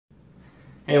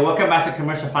Hey, welcome back to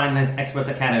Commercial Finance Experts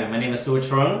Academy. My name is Suet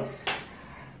Trung.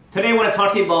 Today I want to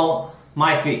talk to you about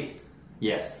my fee.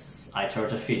 Yes, I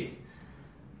charge a fee.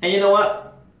 And you know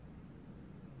what?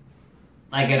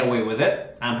 I get away with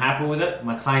it. I'm happy with it.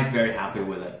 My client's very happy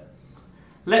with it.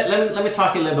 Let me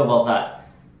talk to you a little bit about that.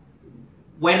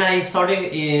 When I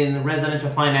started in residential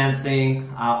financing,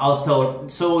 I was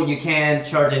told, so you can't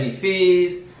charge any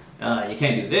fees. You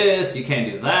can't do this, you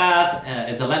can't do that.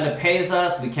 If the lender pays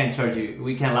us, we can't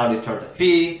allow you to charge a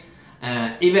fee.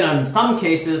 Even in some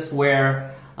cases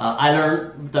where I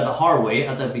learned that the hard way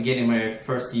at the beginning of my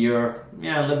first year,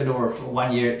 a little bit over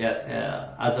 1 year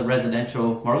as a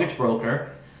residential mortgage broker,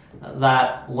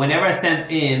 that whenever I sent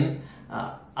in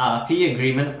a fee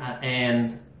agreement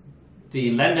and the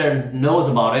lender knows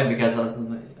about it because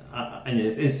and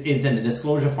it's in the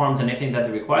disclosure forms and everything that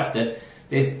they requested,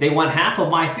 they want half of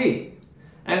my fee.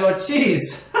 And I go,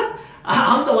 geez,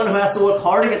 I'm the one who has to work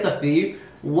hard to get the fee.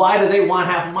 Why do they want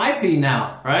half of my fee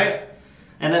now, right?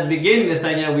 And at the beginning they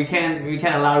said, we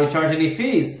can't allow you to charge any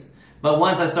fees. But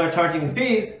once I start charging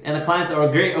fees and the clients are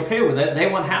okay with it, they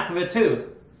want half of it too.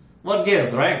 What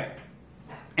gives, right?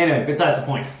 Anyway, besides the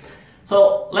point.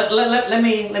 So let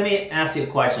me ask you a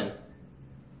question.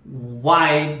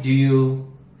 Why do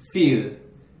you feel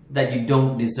that you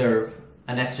don't deserve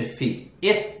an extra fee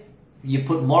if you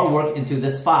put more work into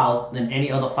this file than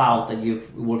any other file that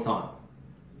you've worked on?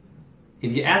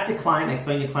 If you ask the client,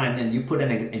 explain to your client, then you put an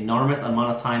enormous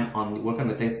amount of time on working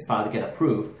with this file to get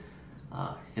approved,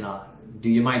 do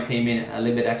you mind paying me a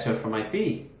little bit extra for my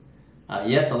fee?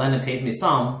 Yes, the lender pays me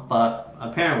some, but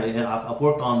apparently I've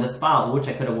worked on this file, which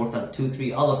I could have worked on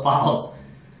 2-3 other files,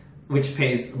 which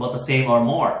pays about the same or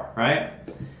more, right?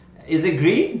 Is it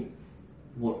greed?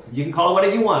 You can call it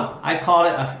whatever you want. I call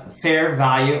it a fair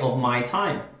value of my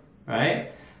time,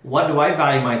 right? What do I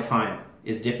value my time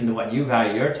is different than what you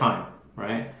value your time,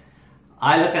 right?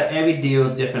 I look at every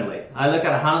deal differently. I look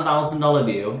at a $100,000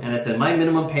 deal and I said, my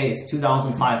minimum pay is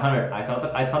 $2,500.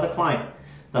 I tell the client,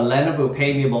 the lender will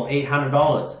pay me about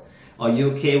 $800. Are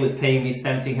you okay with paying me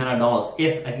 $1,700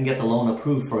 if I can get the loan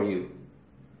approved for you?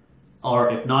 Or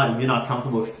if not, if you're not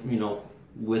comfortable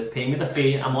with paying me the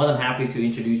fee, I'm more than happy to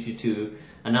introduce you to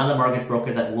another mortgage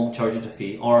broker that won't charge you the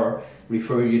fee, or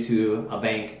refer you to a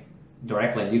bank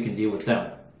directly and you can deal with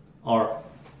them. Or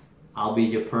I'll be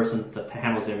your person that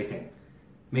handles everything.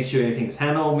 Make sure everything's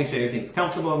handled, make sure everything's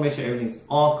comfortable, make sure everything's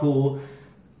all cool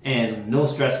and no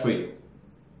stress for you.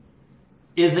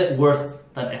 Is it worth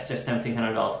that extra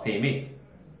 $1,700 to pay me?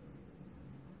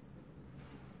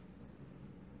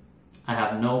 I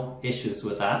have no issues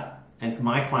with that, and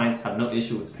my clients have no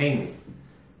issue with paying me.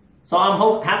 So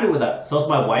I'm happy with that. So is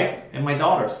my wife and my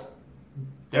daughters.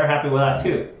 They're happy with that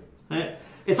too. Right?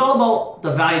 It's all about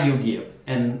the value you give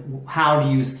and how do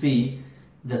you see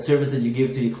the service that you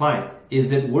give to your clients.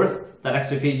 Is it worth that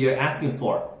extra fee you're asking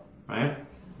for? Right?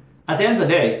 At the end of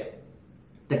the day,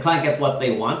 the client gets what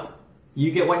they want.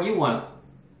 You get what you want.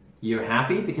 You're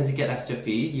happy because you get extra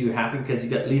fee. You're happy because you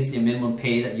get at least your minimum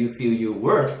pay that you feel you're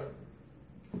worth.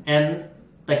 And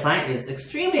the client is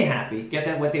extremely happy, get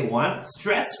that what they want,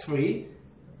 stress-free,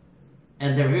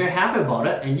 and they're very happy about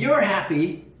it, and you're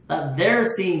happy that they're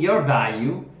seeing your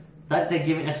value, that they're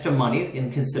giving extra money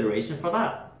in consideration for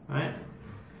that, right?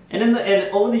 And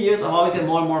over the years, I've always got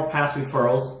more and more past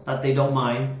referrals that they don't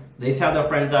mind. They tell their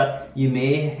friends that you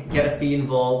may get a fee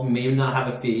involved, you may not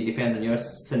have a fee, depends on your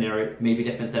scenario, it may be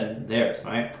different than theirs,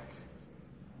 right?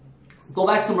 Go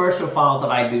back to commercial files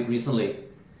that I did recently.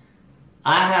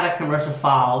 I had a commercial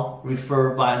file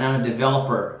referred by another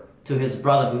developer to his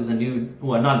brother, who's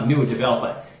not a new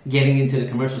developer, getting into the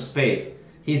commercial space.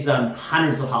 He's done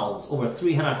hundreds of houses, over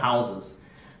 300 houses.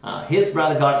 His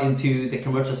brother got into the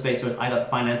commercial space where I got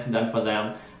financing done for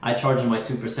them. I charged him my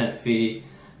 2% fee,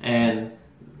 and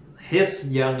his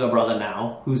younger brother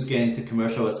now, who's getting into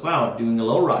commercial as well, doing a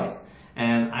low rise,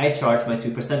 and I charge my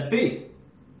 2% fee.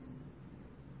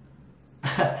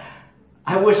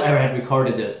 I wish I had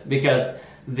recorded this, because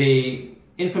the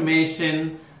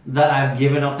information that I've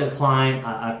given up to the client,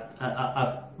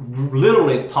 I've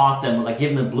literally taught them, like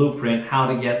given them blueprint how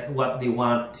to get what they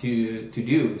want to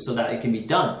do so that it can be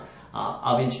done.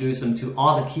 I've introduced them to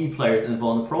all the key players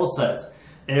involved in the process.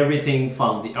 Everything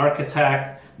from the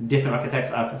architect, different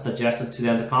architects I've suggested to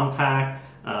them to contact,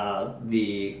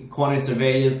 the quantity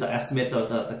surveyors, the estimate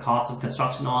of the cost of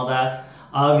construction, all that.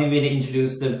 I've even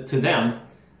introduced to them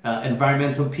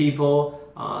environmental people,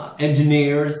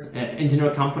 engineers, engineer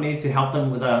company to help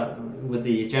them with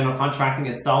the general contracting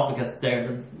itself, because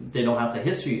they don't have the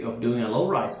history of doing a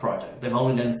low-rise project. They've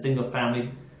only done single-family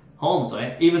homes,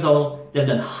 right? Even though they've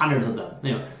done hundreds of them,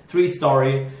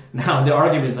 3-story. Now the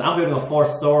argument is, I'm building a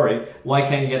 4-story. Why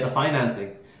can't you get the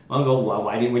financing? I'll go, well,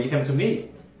 why did you come to me?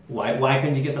 Why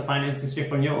couldn't you get the financing straight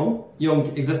from your own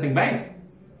existing bank?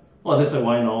 Well, this is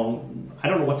why I don't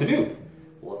know what to do.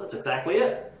 Well, that's exactly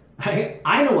it.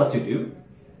 I know what to do,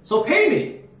 so pay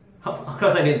me. Of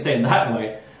course, I didn't say it that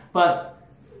way, but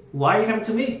why are you coming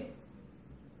to me?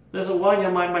 There's a why.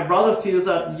 My brother feels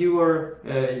that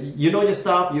you know your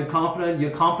stuff, you're confident,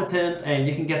 you're competent, and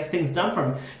you can get things done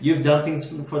from. You've done things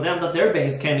for them that their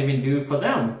banks can't even do for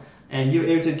them, and you're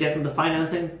able to get them the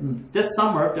financing. This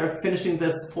summer, they're finishing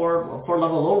this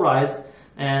four-level low-rise,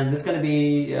 and there's going to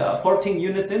be 14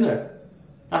 units in there.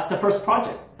 That's the first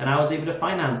project, and I was able to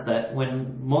finance that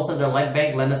when most of their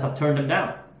bank lenders have turned them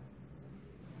down.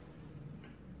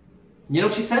 You know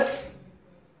what she said?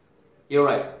 You're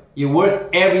right. You're worth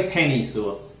every penny,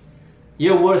 Sue.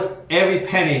 You're worth every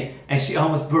penny. And she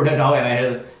almost blurted out, and I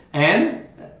said,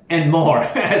 and more.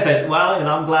 I said, well,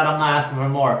 I'm glad I'm not asking for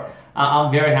more.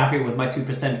 I'm very happy with my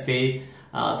 2% fee.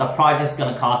 The project's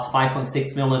going to cost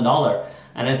 $5.6 million.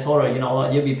 And I told her,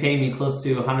 you'll be paying me close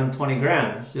to 120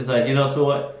 grand. She's like, so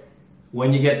what?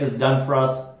 When you get this done for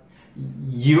us,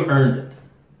 you earned it. I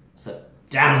said,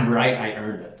 damn right I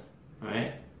earned it,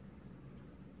 right?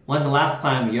 When's the last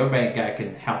time your bank guy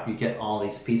can help you get all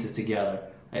these pieces together?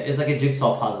 It's like a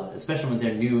jigsaw puzzle, especially when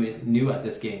they're new at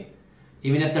this game.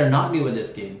 Even if they're not new at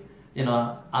this game,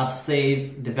 I've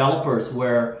saved developers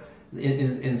where,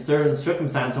 in certain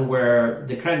circumstances where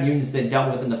the credit unions they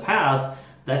dealt with in the past,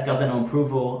 that got them an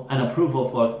approval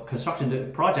for a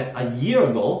construction project a year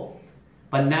ago,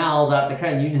 but now that the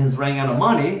credit union is running out of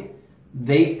money,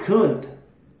 they couldn't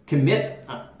commit.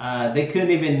 They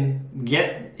couldn't even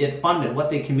get it funded. What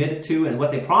they committed to and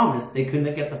what they promised, they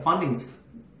couldn't get the fundings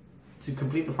to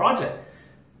complete the project.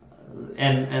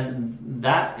 And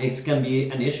that is going to be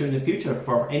an issue in the future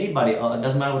for anybody. It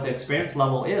doesn't matter what the experience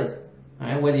level is,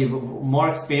 right? Whether you're more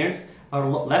experienced or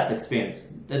less experienced,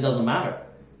 it doesn't matter.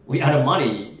 We out of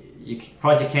money,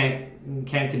 project can't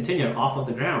continue off of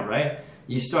the ground, right?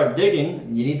 You start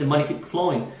digging, you need the money to keep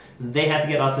flowing. They have to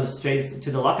get out to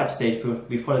the lockup stage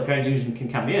before the credit union can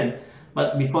come in.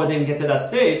 But before they even get to that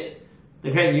stage,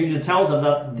 the credit union tells them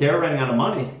that they're running out of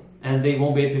money and they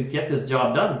won't be able to get this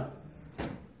job done,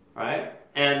 right?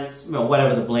 And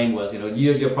whatever the blame was,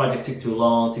 your project took too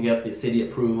long to get the city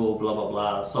approval, blah blah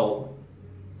blah. So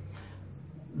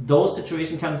those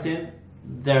situations comes in,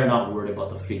 they're not worried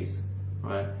about the fees,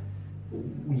 right?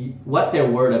 What they're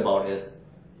worried about is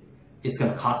it's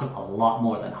going to cost them a lot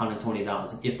more than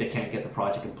 $120,000 if they can't get the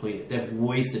project completed. They've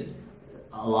wasted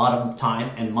a lot of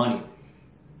time and money.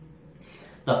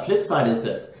 The flip side is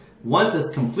this: once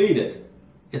it's completed,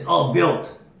 it's all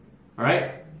built. All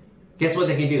right. Guess what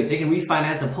they can do? They can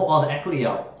refinance and pull all the equity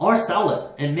out, or sell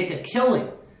it and make a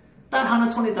killing. That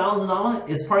 $120,000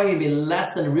 is probably going to be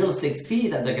less than the real estate fee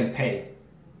that they can pay.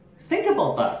 Think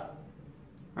about that,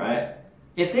 right?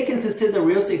 If they can consider the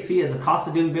real estate fee as a cost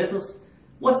of doing business,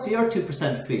 what's your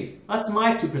 2% fee? That's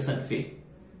my 2% fee.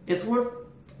 It's worth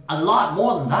a lot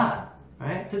more than that,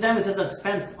 right? To them, it's just an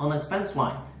expense on the expense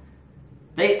line.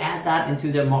 They add that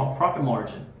into their profit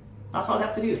margin. That's all they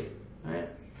have to do, right?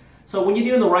 So when you're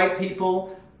dealing with the right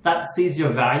people that sees your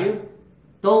value,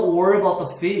 don't worry about the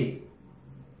fee.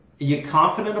 You're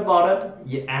confident about it,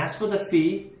 you ask for the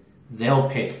fee, they'll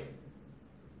pay.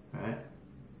 Right?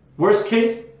 Worst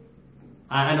case,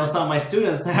 I know some of my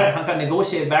students have got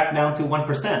negotiated back down to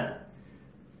 1%.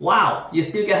 Wow, you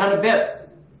still get 100 bips.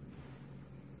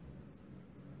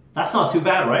 That's not too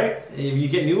bad, right? If you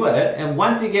get new at it, and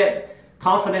once you get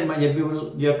confident,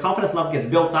 your confidence level gets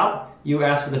built up, you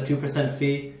ask for the 2%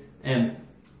 fee, and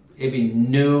it'd be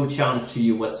no challenge to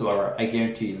you whatsoever. I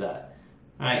guarantee you that.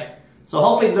 All right. So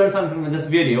hopefully you learned something from this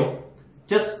video.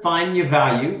 Just find your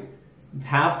value,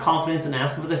 have confidence, and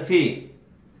ask for the fee,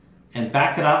 and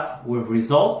back it up with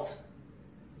results,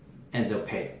 and they'll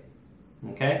pay.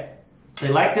 Okay. So if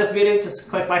you like this video, just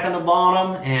click like on the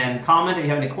bottom and comment if you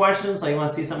have any questions, or you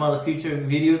want to see some other future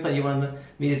videos that you want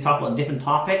me to talk about different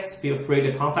topics. Feel free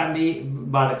to contact me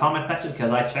by the comment section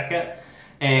because I check it,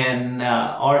 and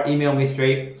or email me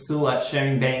straight,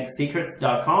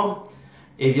 sue@sharingbanksecrets.com.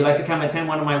 If you'd like to come attend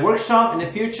one of my workshops in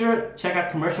the future, check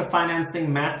out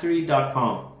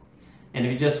commercialfinancingmastery.com. And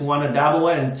if you just want to dabble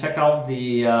in and check out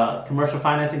the commercial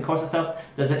financing course itself,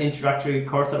 there's an introductory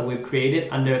course that we've created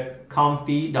under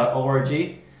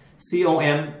comfee.org,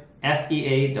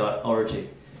 comfea.org.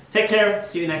 Take care.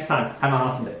 See you next time. Have an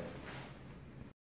awesome day.